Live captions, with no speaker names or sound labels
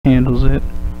kills it.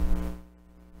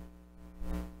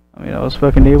 I mean, I was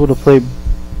fucking able to play.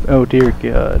 Oh dear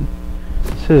God.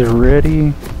 It says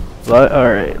ready.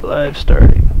 Alright, live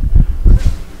starting.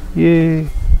 Yay.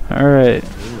 Alright.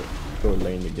 Go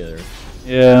lane together.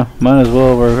 Yeah, might as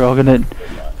well. We're all gonna.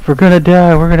 If we're gonna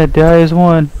die, we're gonna die as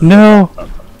one. No!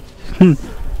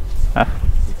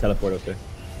 Teleport up there.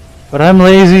 But I'm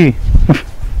lazy.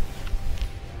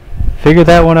 Figure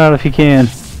that one out if you can.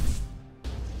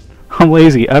 I'm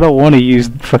lazy. I don't want to use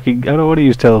fucking. I don't want to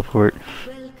use teleport.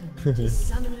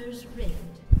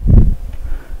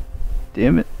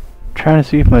 Damn it! I'm trying to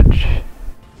see if my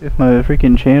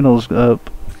freaking channel's up.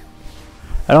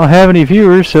 I don't have any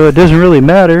viewers, so it doesn't really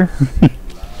matter. You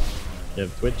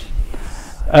have Twitch?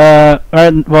 Well,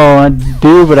 I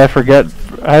do, but I forgot.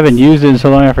 I haven't used it in so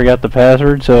long. I forgot the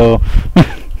password, so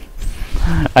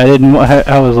I didn't.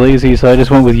 I was lazy, so I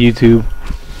just went with YouTube.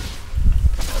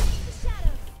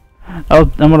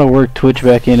 I'm gonna work Twitch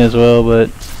back in as well, but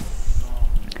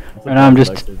right now I'm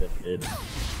just.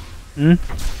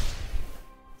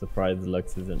 Surprised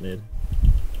Lux isn't mid.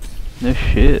 No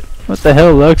shit. What the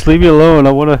hell, Lux? Leave me alone.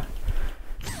 I wanna.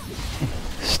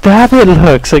 Stop it,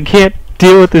 Lux! I can't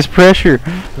deal with this pressure.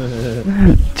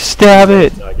 Stop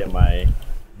it! So I get my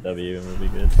W and we'll be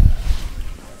good.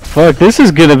 Fuck, this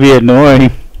is gonna be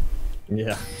annoying.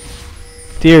 Yeah.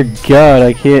 Dear God,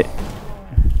 I can't.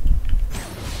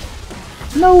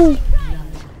 No!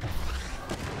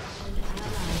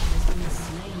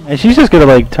 And she's just gonna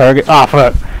like target. Ah,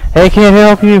 fuck! Hey, can't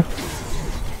help you!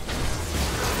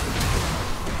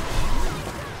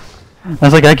 I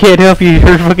was like, I can't help you,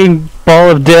 you're a fucking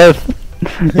ball of death!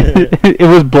 It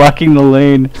was blocking the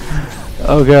lane.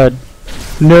 Oh God.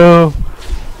 No!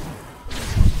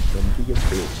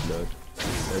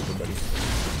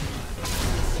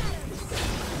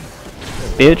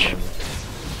 Bitch.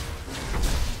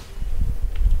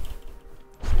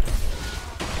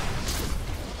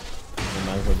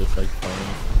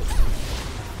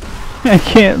 I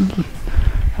can't.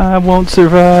 I won't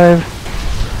survive.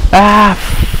 Ah,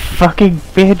 fucking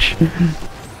bitch.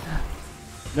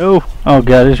 No. Oh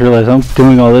God, I just realized I'm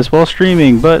doing all this while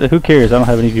streaming, but who cares? I don't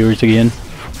have any viewers again.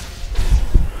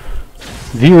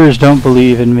 Viewers don't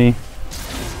believe in me.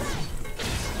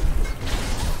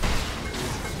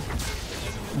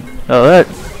 Oh,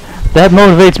 that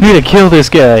motivates me to kill this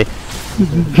guy.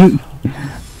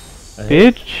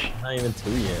 Bitch. Not even 2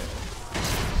 yet.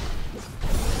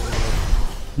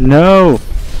 No.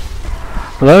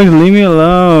 Lux, leave me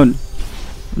alone.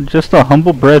 I'm just a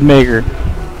humble bread maker.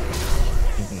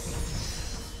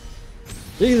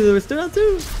 Jesus, we're still on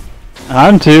 2.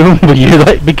 I'm too, but you're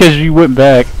like because you went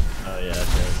back. Oh yeah,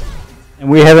 okay. And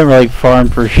we haven't like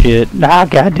farmed for shit. Ah,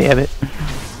 God damn it.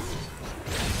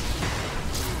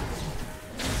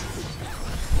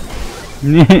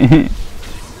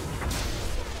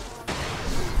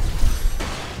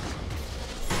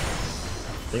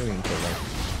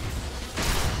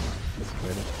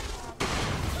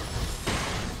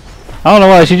 I don't know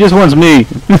why, she just wants me.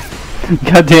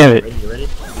 God damn it. Ready? You ready?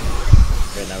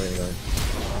 Okay, now we're gonna go in.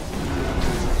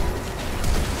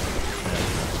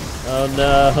 Oh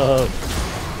no!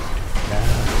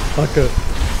 Fuck up.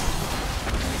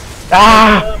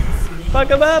 Ah! Fuck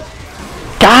him up!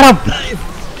 Got him!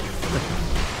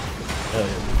 Oh,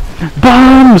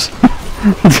 Bombs!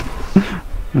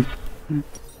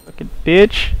 Fucking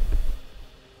bitch.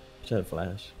 should have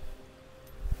flash.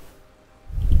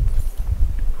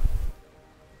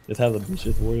 Just have the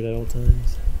bitches worried at all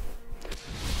times.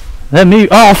 That me?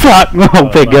 Oh fuck! Oh,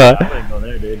 thank God. I wouldn't go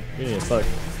there, dude. You need to fuck.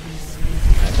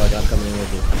 Alright, fuck, I'm coming in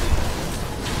with you.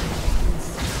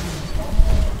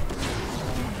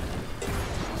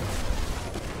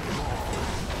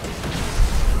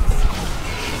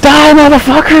 Die,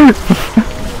 motherfucker!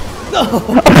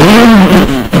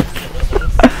 No!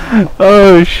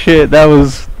 Oh shit, that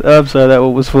was. I'm sorry, that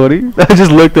one was funny. I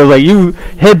just looked, I was like, you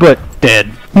headbutt,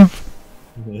 dead.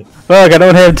 Fuck, I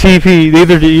don't have TP,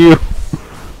 neither do you.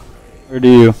 Or do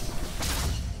you?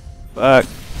 Fuck.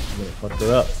 I'm gonna fuck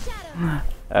her up.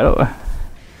 I don't.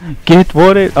 Get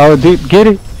what it. Oh, dude, get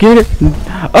it, get it.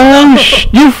 Oh,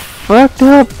 you fucked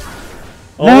up.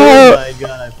 Oh No. my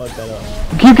God, I fucked that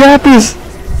up. You got this.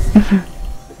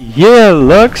 Yeah,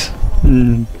 Lux.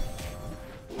 Mm.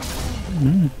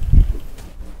 Mm.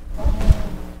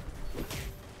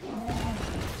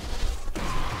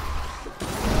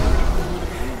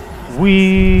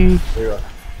 We. Hey,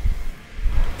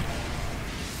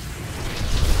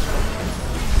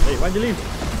 why'd you leave?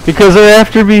 Because they're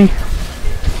after me.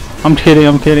 I'm kidding,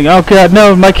 I'm kidding. Oh God,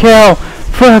 no, my cow.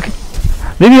 Fuck.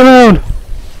 Leave me alone.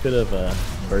 Could have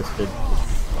bursted.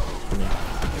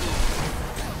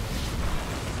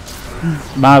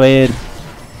 My bad. I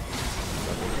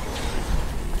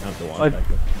have to walk back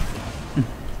there.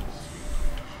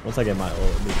 Once I get my ult,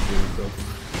 it makes me broken.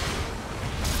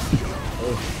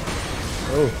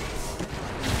 Oh.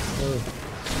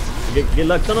 Get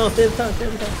luck. No, stay the time, stay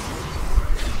the time.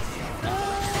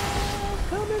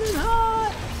 Coming in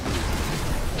hot.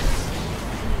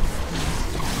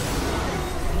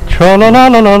 Tra la la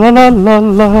la la la la la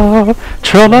la.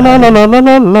 Tra la la la la la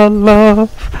la la la.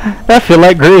 I feel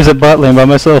like Graves at bot lane by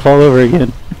myself all over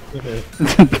again.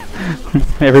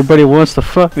 Everybody wants to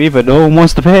fuck me, but no one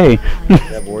wants to pay. You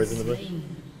have wards in the bush?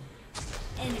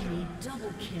 Enemy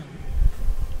double kill.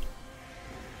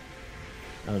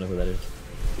 I don't know who that is.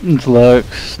 It's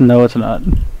Lux. No, it's not.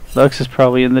 Lux is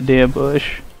probably in the damn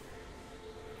bush.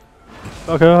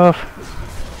 Fuck off.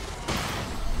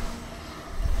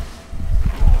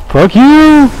 Fuck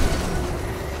you!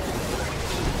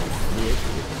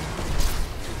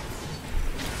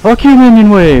 Fuck you, minion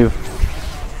wave!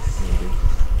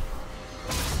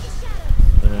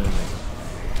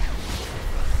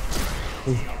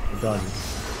 Done.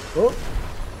 Oh!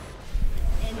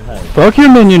 Fuck your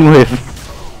minion wave!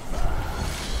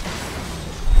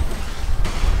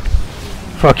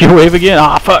 Fuck your wave again!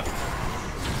 Ah, fuck!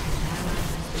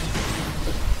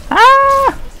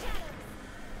 Ah!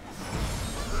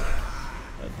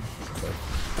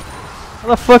 How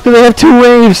the fuck do they have two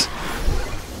waves?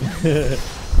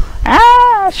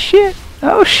 Ah, shit!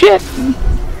 Oh, shit!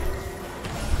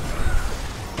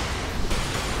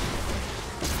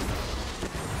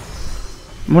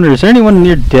 I wonder, is there anyone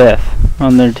near death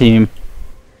on their team?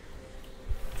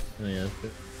 Oh, yeah, that's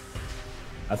good.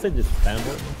 I said just spam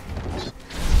it.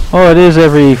 Oh, it is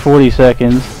every 40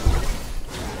 seconds.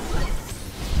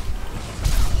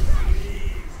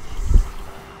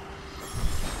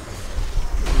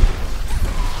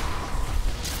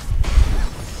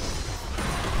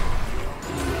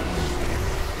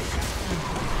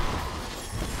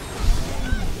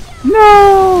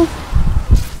 No!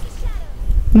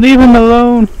 Leave him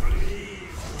alone.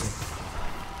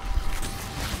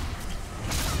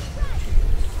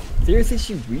 Seriously,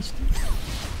 she reached it?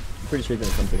 I'm pretty sure it's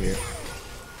gonna come through here.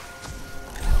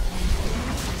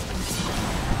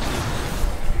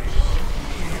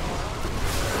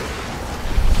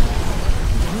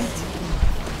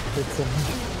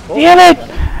 Damn it!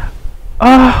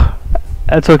 Ah,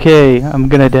 that's okay. I'm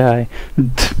gonna die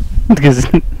because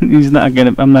he's not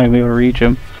gonna. I'm not gonna be able to reach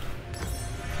him.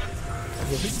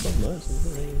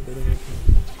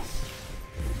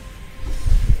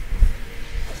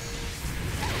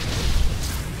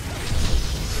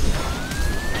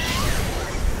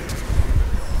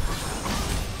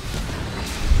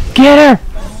 Get her!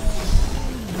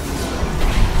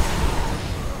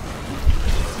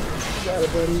 We got it,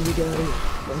 buddy. We got it.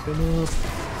 Bump him up.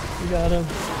 We got him.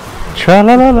 Tra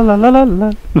la la la la la la. I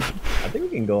think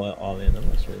we can go all in. I'm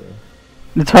not sure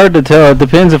though. It's hard to tell. It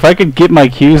depends. If I could get my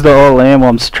Qs to all in while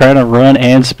I'm trying to run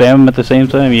and spam them at the same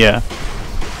time, yeah.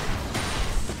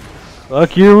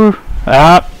 Fuck you.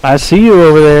 Ah, I see you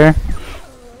over there.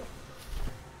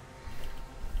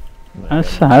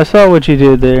 I saw what you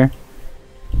did there.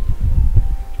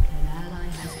 An ally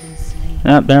has been slain.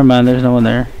 Ah, never mind. There's no one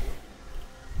there.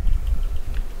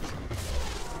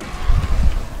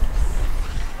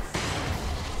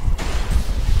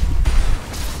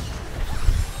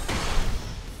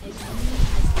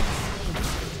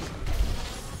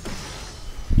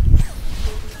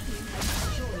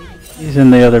 He's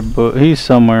in the other boat. He's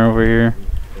somewhere over here.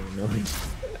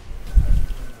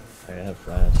 I have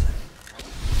flash.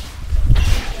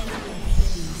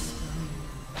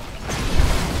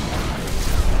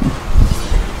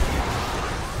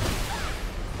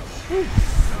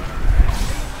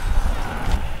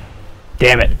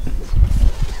 Damn it.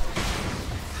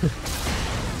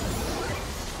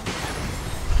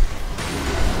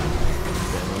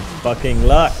 Fucking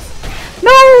luck.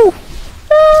 No!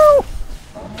 No!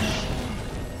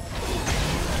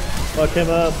 Fuck him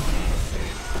up.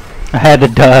 I had to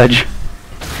dodge.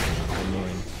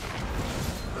 Annoying.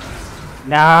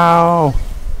 No!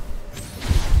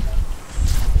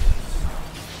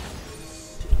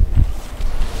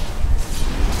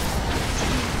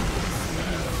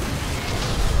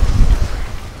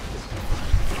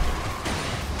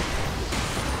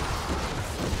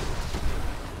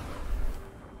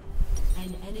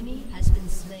 An enemy has been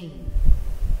slain.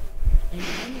 An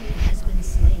enemy has been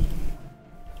slain.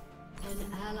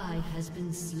 An ally has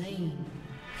been slain.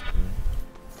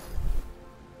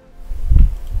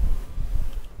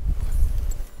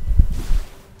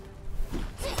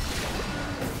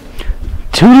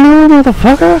 Toodaloo,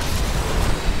 motherfucker!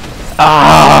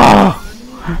 Ah!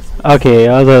 Okay,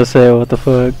 I was gonna say, what the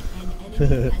fuck?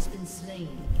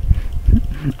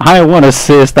 I want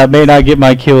assist. I may not get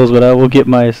my kills, but I will get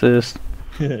my assist.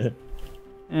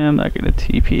 I'm not gonna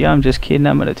TP. I'm just kidding.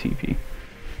 I'm gonna TP.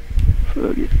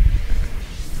 Fuck it.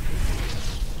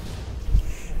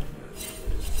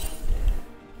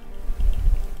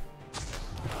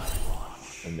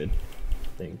 I'm mid.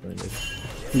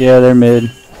 Yeah, they're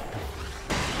mid.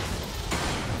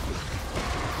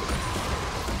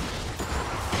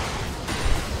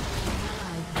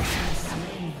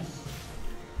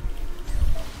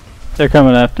 They're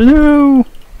coming after. No!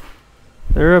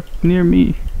 They're up near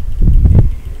me.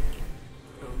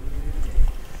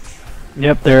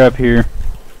 Yep, they're up here.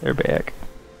 They're back.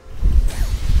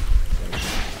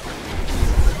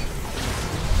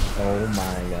 Oh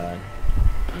my god.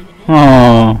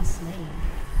 Oh.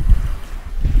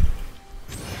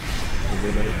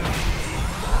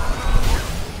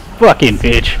 Fucking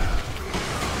bitch.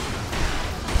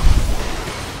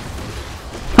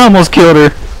 Almost killed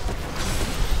her.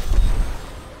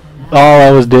 Oh,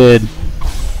 I was dead.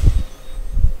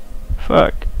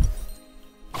 Fuck.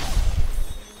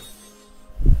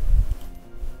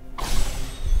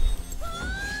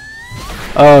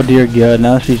 Oh dear god,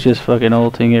 now she's just fucking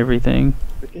ulting everything.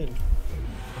 Freaking.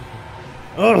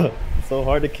 Oh, so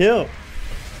hard to kill.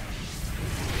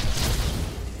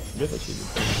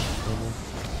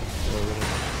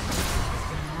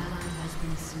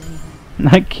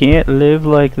 I can't live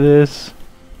like this.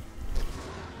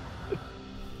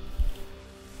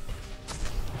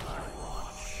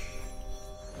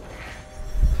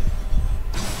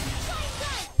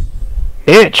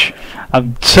 Bitch!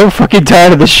 I'm so fucking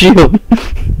tired of the shield.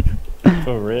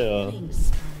 For real.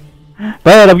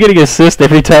 But I'm getting assist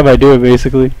every time I do it,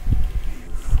 basically.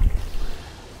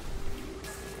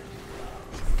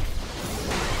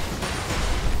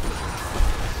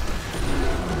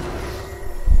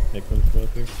 Next one's go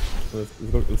through.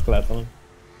 Let's collapse on him.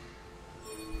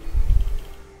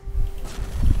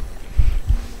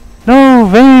 No,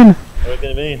 Vayne! Oh, it's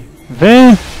gonna be.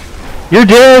 Vayne! You're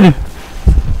dead!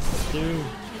 Dude.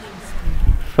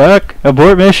 Fuck,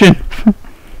 abort mission.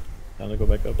 Time to go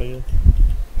back up, I guess.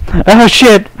 Oh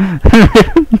shit!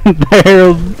 The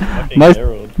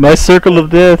herald. My circle of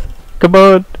death. Come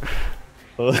on.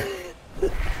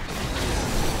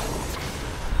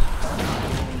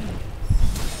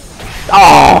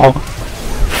 Oh!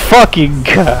 Fucking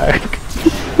god.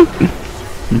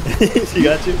 She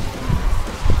got you?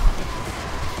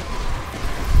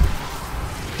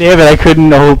 Damn it, I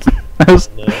couldn't hold. I was...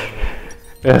 No.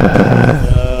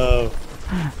 No.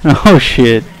 Oh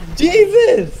shit.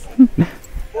 Jesus!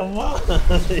 Come on!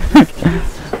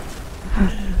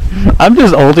 I'm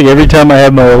just ulting every time I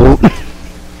have my ult.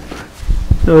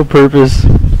 No purpose.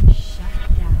 Shut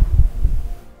down.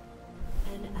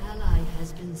 An ally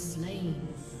has been slain.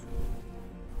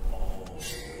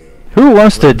 Who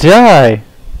wants to die?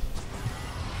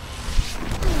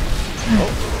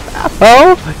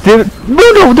 Oh, dude!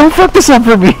 No, don't fuck this up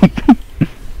for me.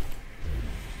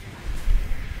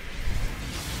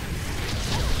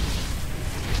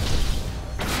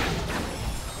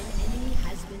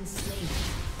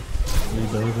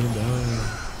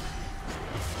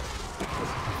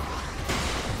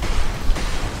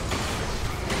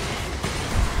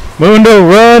 Mundo,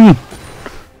 run! An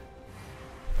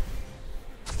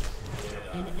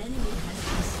enemy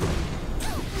has been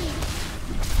slain.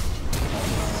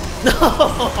 No!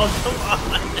 Come on!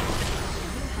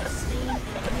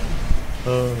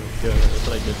 Oh god, that's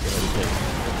what I did for everything.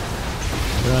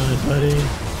 Run, buddy.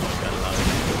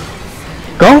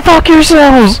 Go fuck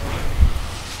yourselves!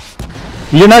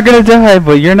 You're not gonna die,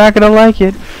 but you're not gonna like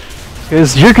it.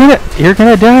 Cause you're gonna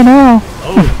die now.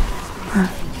 Oh!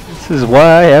 This is why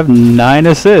I have 9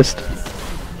 assists.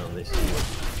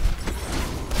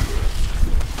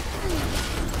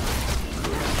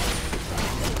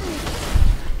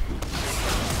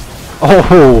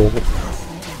 Oh!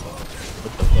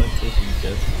 What the fuck is he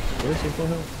just? Where's he for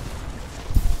help?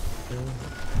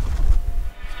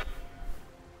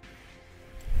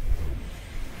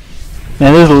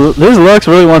 Man, this Lux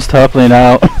really wants top lane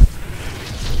out.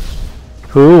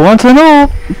 Who wants to know?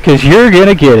 Cause you're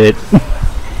gonna get it.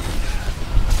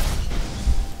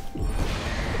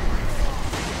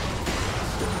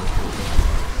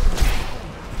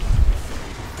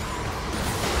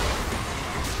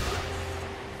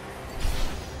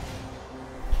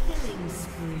 Killing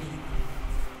spree.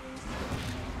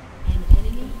 An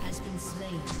enemy has been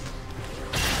slain.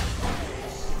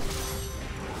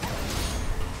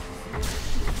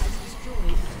 Has destroyed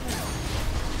a turret.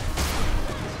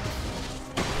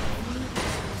 Enemy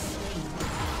has been slain.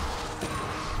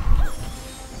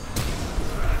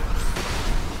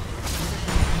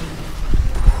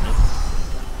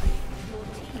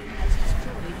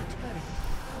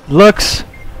 Lux,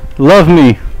 love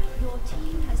me. Your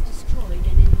team has destroyed an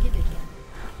inhibitor.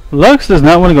 Lux does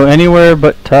not want to go anywhere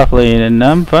but top lane, and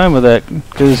I'm fine with that,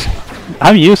 because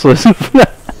I'm useless.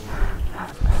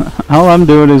 All I'm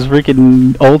doing is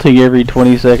freaking ulting every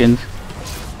 20 seconds.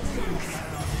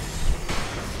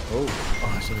 Oh,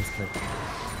 she was cut.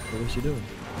 What was she doing?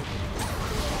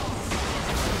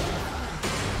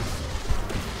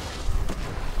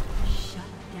 Shut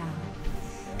down.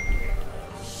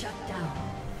 Shut down.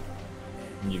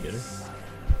 Can you get her?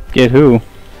 Get who?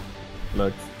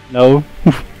 Look. No.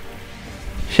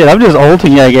 Shit, I'm just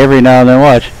ulting like every now and then.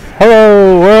 Watch.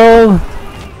 Hello, world.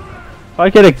 If I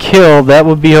get a kill, that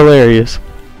would be hilarious.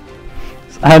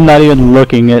 I'm not even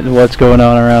looking at what's going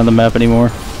on around the map anymore.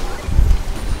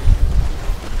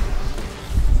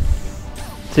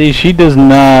 See, she does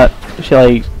not.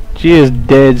 She is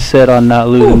dead set on not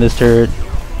losing this turret.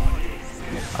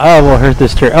 I will hurt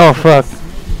this turret. Oh fuck.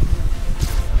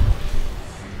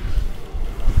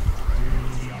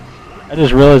 I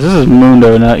just realized this is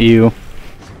Mundo, not you.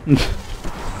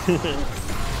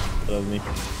 Love me.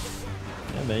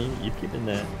 Yeah, man, you keeping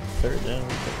that turret down,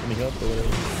 keeping me up or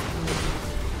whatever.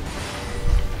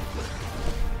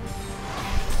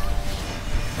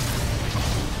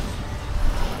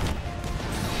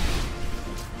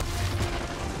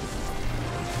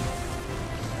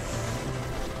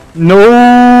 No.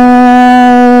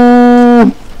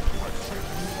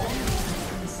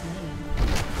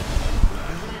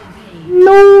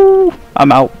 No.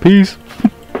 I'm out. Peace.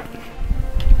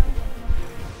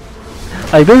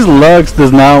 Like this Lux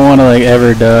does not want to like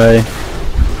ever die,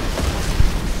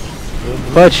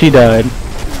 but she died.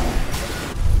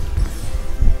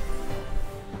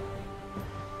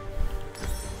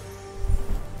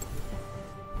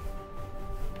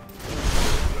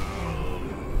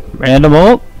 Random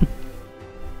ult.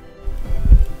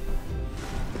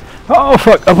 Oh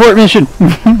fuck! Abort mission. Fuck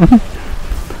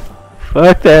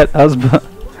that. I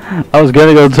was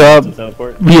gonna go top.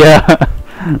 Yeah.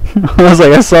 I was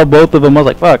like, I saw both of them. I was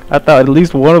like, fuck. I thought at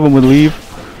least one of them would leave.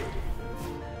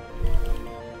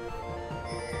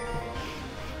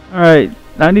 All right.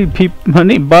 I need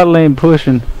bot lane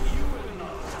pushing.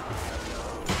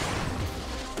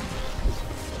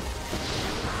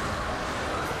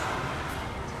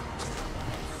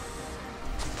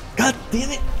 God damn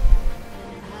it!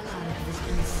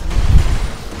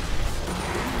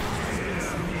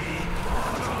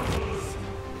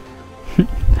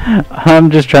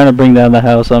 I'm just trying to bring down the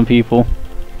house on people.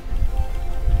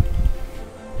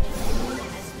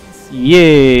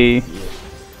 Yay! Yeah.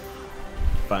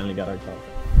 Finally got our top.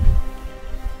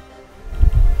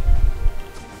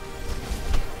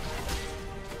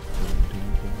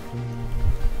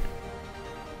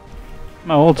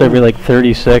 My ult's every like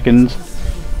 30 seconds.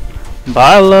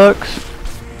 Bye, Lux.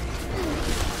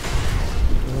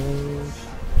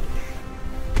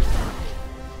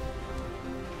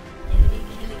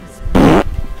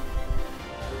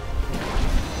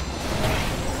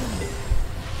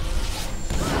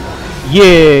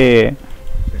 Yeah.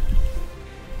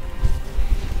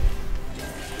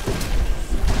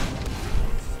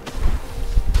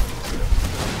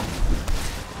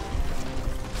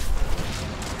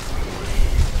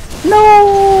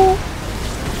 No.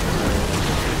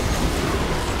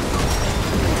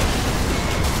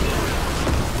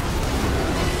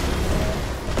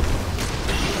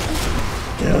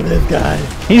 Kill this guy.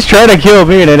 He's trying to kill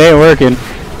me and it ain't working.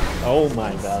 Oh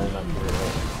my god.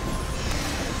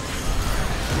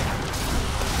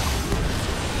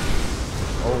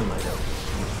 Oh my god.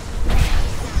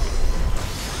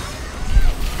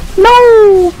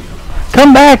 No!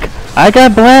 Come back! I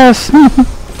got blast!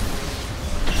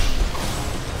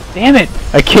 Damn it!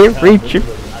 I can't reach you. Look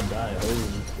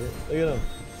at him.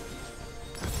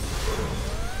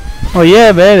 Oh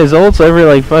yeah, man, his ult's every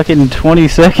like fucking 20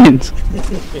 seconds.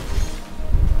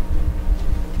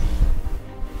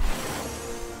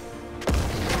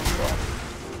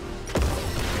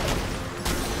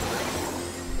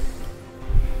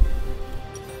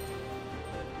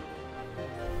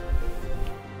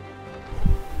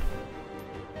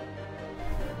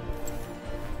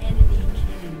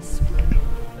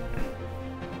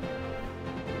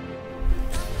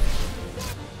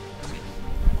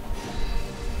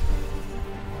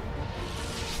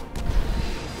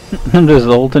 I'm just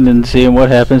ulting and seeing what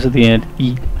happens at the end.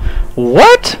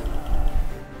 What?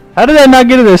 How did I not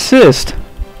get an assist?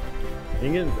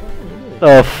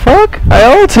 The fuck?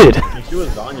 I ulted! She was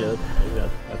Zanya.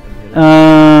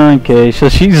 Okay, so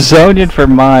she's zoned for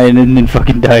mine and then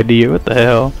fucking died to you. What the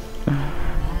hell?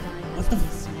 What the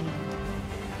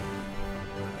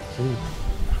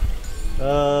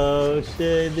Oh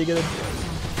shit, they gonna...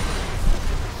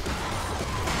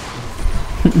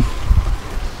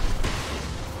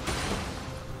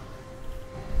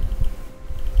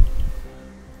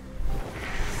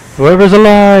 Whoever's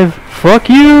alive, fuck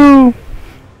you!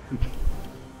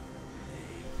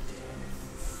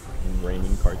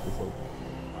 Raining cards is open.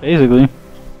 Basically.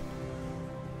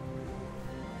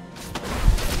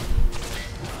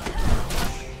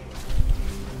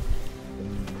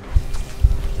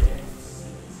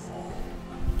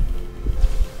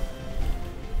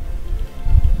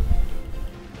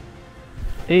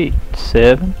 Eight,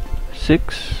 7,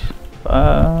 6,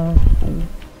 5.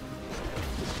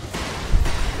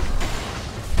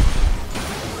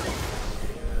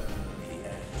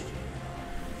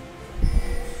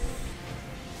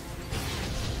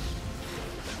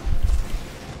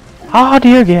 Oh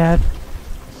dear God.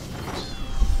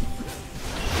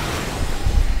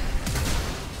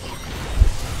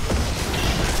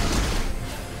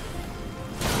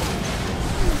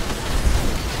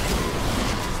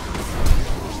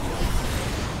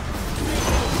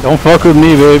 Don't fuck with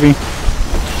me, baby.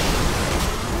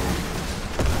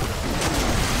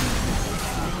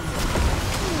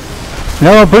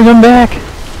 No, bring him back.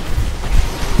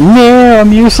 No,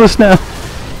 I'm useless now.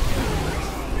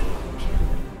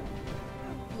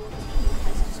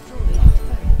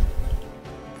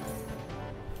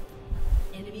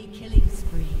 Enemy killing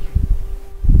spree.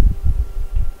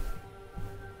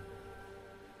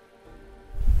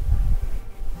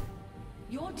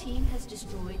 Your team has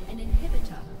destroyed an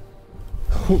inhibitor.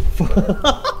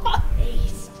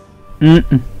 Ace.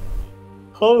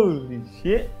 Holy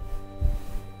shit.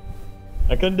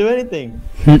 I couldn't do anything.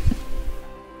 Hey,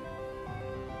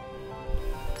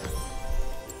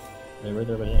 where's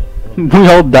everybody at? We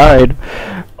all died.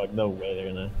 Fuck, no way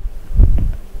they're gonna.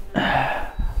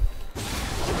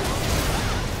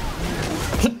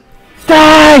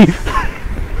 Die!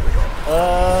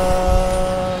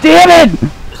 Damn it!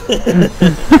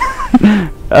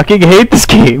 I fucking hate this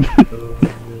game.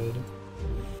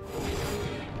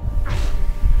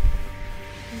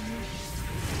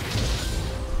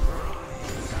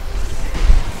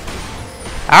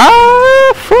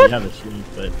 Ah, fuck! You have a shield,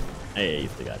 but hey, you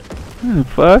still got it.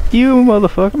 Fuck you,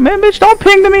 motherfucker. Man, bitch, don't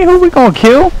ping to me. Who we gonna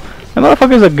kill? That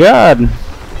motherfucker's a god.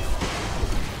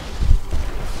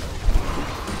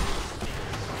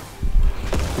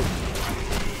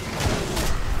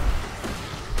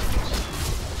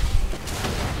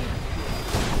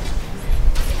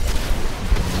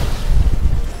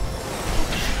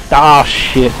 Oh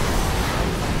shit.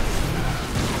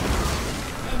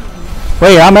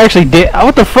 Wait, I'm actually dead.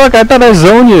 What the fuck? I thought I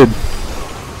zoned.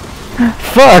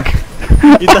 Fuck.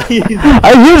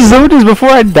 I used zoned before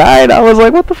I died. I was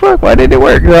like, what the fuck? Why didn't it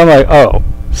work? And I'm like, oh,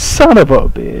 son of a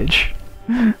bitch.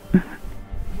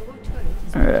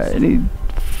 Alright, I need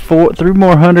 3 more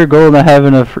 100 gold and I have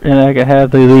enough, and I can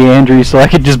have the Leandry so I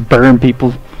can just burn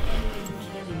people.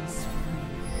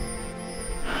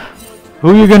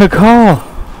 Who you gonna call?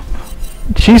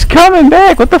 She's coming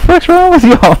back! What the fuck's wrong with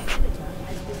y'all?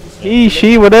 He,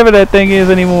 she, whatever that thing is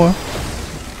anymore.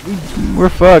 We're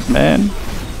fucked, man.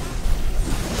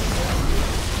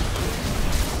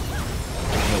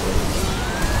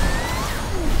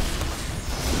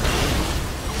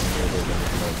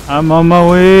 I'm on my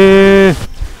way.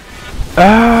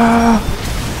 Ah!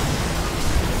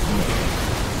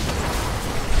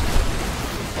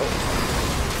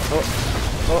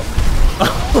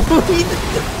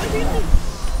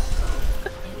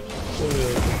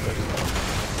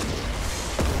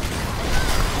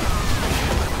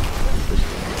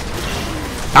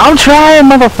 I'm trying,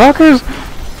 motherfuckers!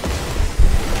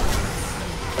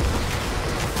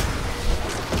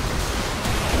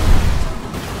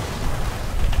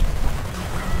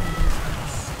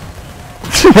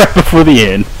 Right before the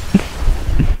end.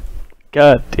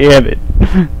 God damn it.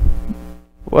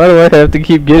 Why do I have to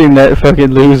keep getting that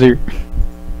fucking loser?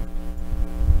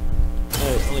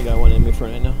 I only got one enemy for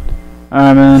right now.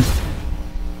 Alright, man.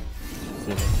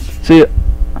 See ya.